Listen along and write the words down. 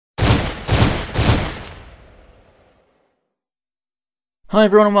Hi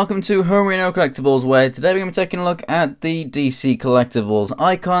everyone and welcome to Homerino Collectibles, where today we're going to be taking a look at the DC Collectibles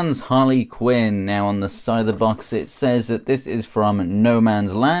Icons Harley Quinn. Now on the side of the box it says that this is from No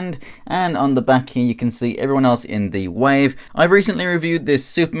Man's Land, and on the back here you can see everyone else in the wave. I've recently reviewed this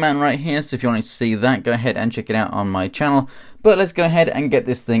Superman right here, so if you want to see that, go ahead and check it out on my channel. But let's go ahead and get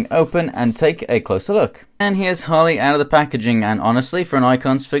this thing open and take a closer look. And here's Harley out of the packaging, and honestly, for an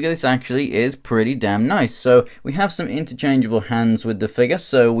Icons figure, this actually is pretty damn nice. So we have some interchangeable hands with the figure.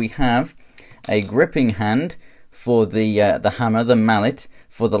 So we have a gripping hand for the hammer, the mallet,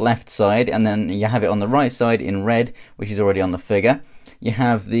 for the left side, and then you have it on the right side in red, which is already on the figure. You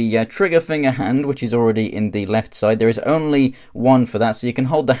have the trigger finger hand, which is already in the left side. There is only one for that, so you can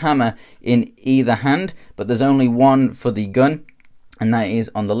hold the hammer in either hand, but there's only one for the gun, and that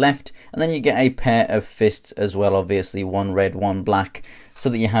is on the left. And then you get a pair of fists as well, obviously, one red, one black, so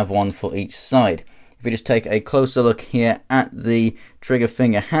that you have one for each side. If we just take a closer look here at the trigger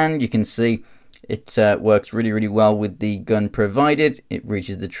finger hand, you can see it works really well with the gun provided. It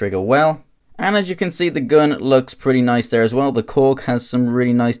reaches the trigger well. And as you can see, the gun looks pretty nice there as well. The cork has some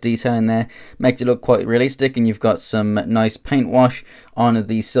really nice detail in there, makes it look quite realistic, and you've got some nice paint wash on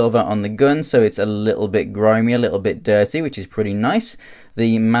the silver on the gun, so it's a little bit grimy, a little bit dirty, which is pretty nice.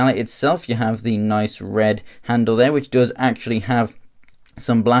 The mallet itself, you have the nice red handle there, which does actually have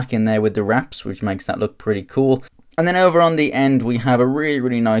some black in there with the wraps, which makes that look pretty cool. And then over on the end we have a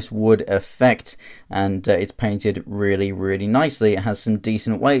really nice wood effect, and it's painted really nicely. It has some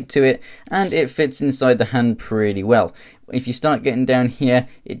decent weight to it, and it fits inside the hand pretty well. If you start getting down here,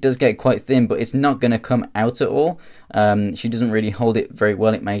 it does get quite thin, but it's not going to come out at all. She doesn't really hold it very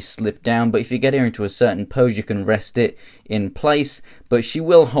well. It may slip down, but if you get her into a certain pose, you can rest it in place, but she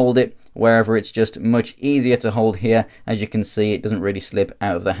will hold it wherever it's just much easier to hold here. As you can see, it doesn't really slip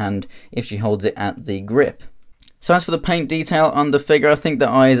out of the hand if she holds it at the grip. So as for the paint detail on the figure, I think the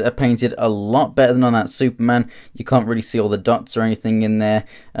eyes are painted a lot better than on that Superman. You can't really see all the dots or anything in there.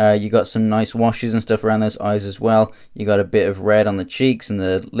 You got some nice washes and stuff around those eyes as well. You got a bit of red on the cheeks, and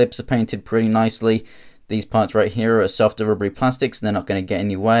the lips are painted pretty nicely. These parts right here are softer rubbery plastics, and they're not going to get in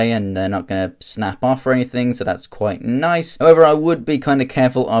your way, and they're not going to snap off or anything, so that's quite nice. However, I would be kind of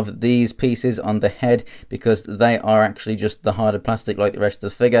careful of these pieces on the head, because they are actually just the harder plastic like the rest of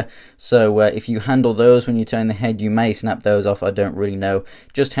the figure. So if you handle those when you turn the head, you may snap those off. I don't really know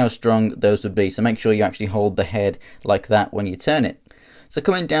just how strong those would be, so make sure you actually hold the head like that when you turn it. So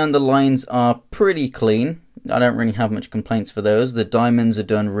coming down, the lines are pretty clean. I don't really have much complaints for those. The diamonds are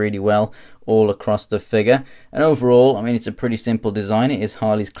done really well all across the figure, and overall, I mean, it's a pretty simple design. It is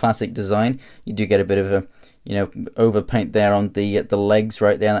Harley's classic design. You do get a bit of a, you know, overpaint there on the legs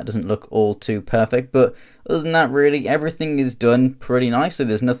right there. That doesn't look all too perfect, but other than that, really everything is done pretty nicely.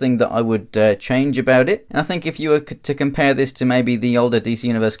 There's nothing that I would change about it. And I think if you were to compare this to maybe the older DC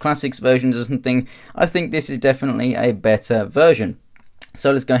Universe Classics versions or something, I think this is definitely a better version. So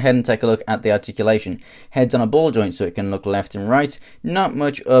let's go ahead and take a look at the articulation. Head's on a ball joint, so it can look left and right. Not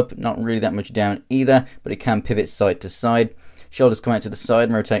much up, not really that much down either, but it can pivot side to side. Shoulders come out to the side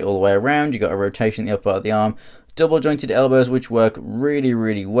and rotate all the way around. You've got a rotation in the upper part of the arm. Double jointed elbows, which work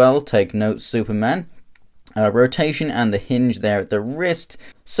really well. Take note, Superman. Rotation and the hinge there at the wrist.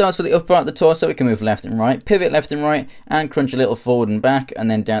 So as for the upper part of the torso, it can move left and right, pivot left and right, and crunch a little forward and back.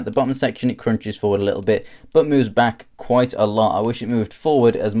 And then down at the bottom section, it crunches forward a little bit, but moves back quite a lot. I wish it moved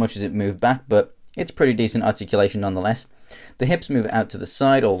forward as much as it moved back, but it's pretty decent articulation nonetheless. The hips move out to the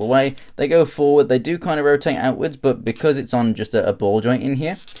side all the way. They go forward. They do kind of rotate outwards, but because it's on just a ball joint in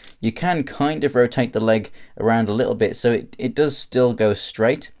here, you can kind of rotate the leg around a little bit, so it does still go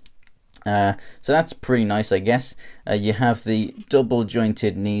straight. So that's pretty nice, I guess. You have the double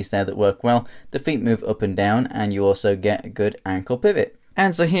jointed knees there that work well. The feet move up and down, and you also get a good ankle pivot.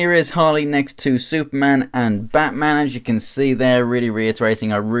 And so here is Harley next to Superman and Batman. As you can see there, really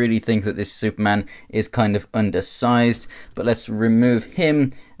reiterating, I really think that this Superman is kind of undersized. But let's remove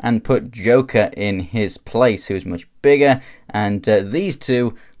him and put Joker in his place, who's much bigger. And these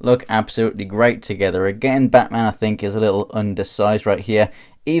two look absolutely great together. Again, Batman, I think, is a little undersized right here.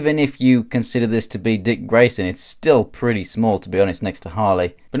 Even if you consider this to be Dick Grayson, it's still pretty small, to be honest, next to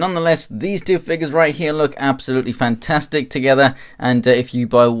Harley. But nonetheless, these two figures right here look absolutely fantastic together, and if you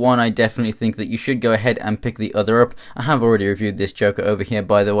buy one, I definitely think that you should go ahead and pick the other up. I have already reviewed this Joker over here,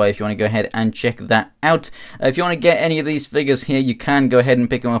 by the way, if you want to go ahead and check that out. If you want to get any of these figures here, you can go ahead and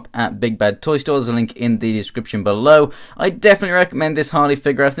pick them up at Big Bad Toy Store. There's a link in the description below. I definitely recommend this Harley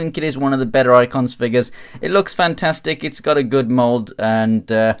figure. I think it is one of the better Icons figures. It looks fantastic. It's got a good mold, and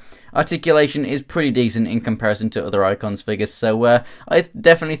articulation is pretty decent in comparison to other Icons figures, so I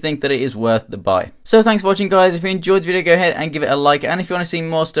definitely think that it is worth the buy. So thanks for watching, guys. If you enjoyed the video, go ahead and give it a like, and if you want to see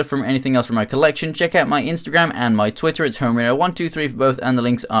more stuff from anything else from my collection, check out my Instagram and my Twitter. It's Homerino123 for both, and the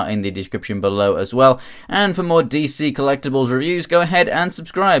links are in the description below as well. And for more DC Collectibles reviews, go ahead and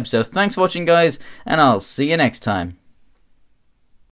subscribe. So thanks for watching, guys, and I'll see you next time.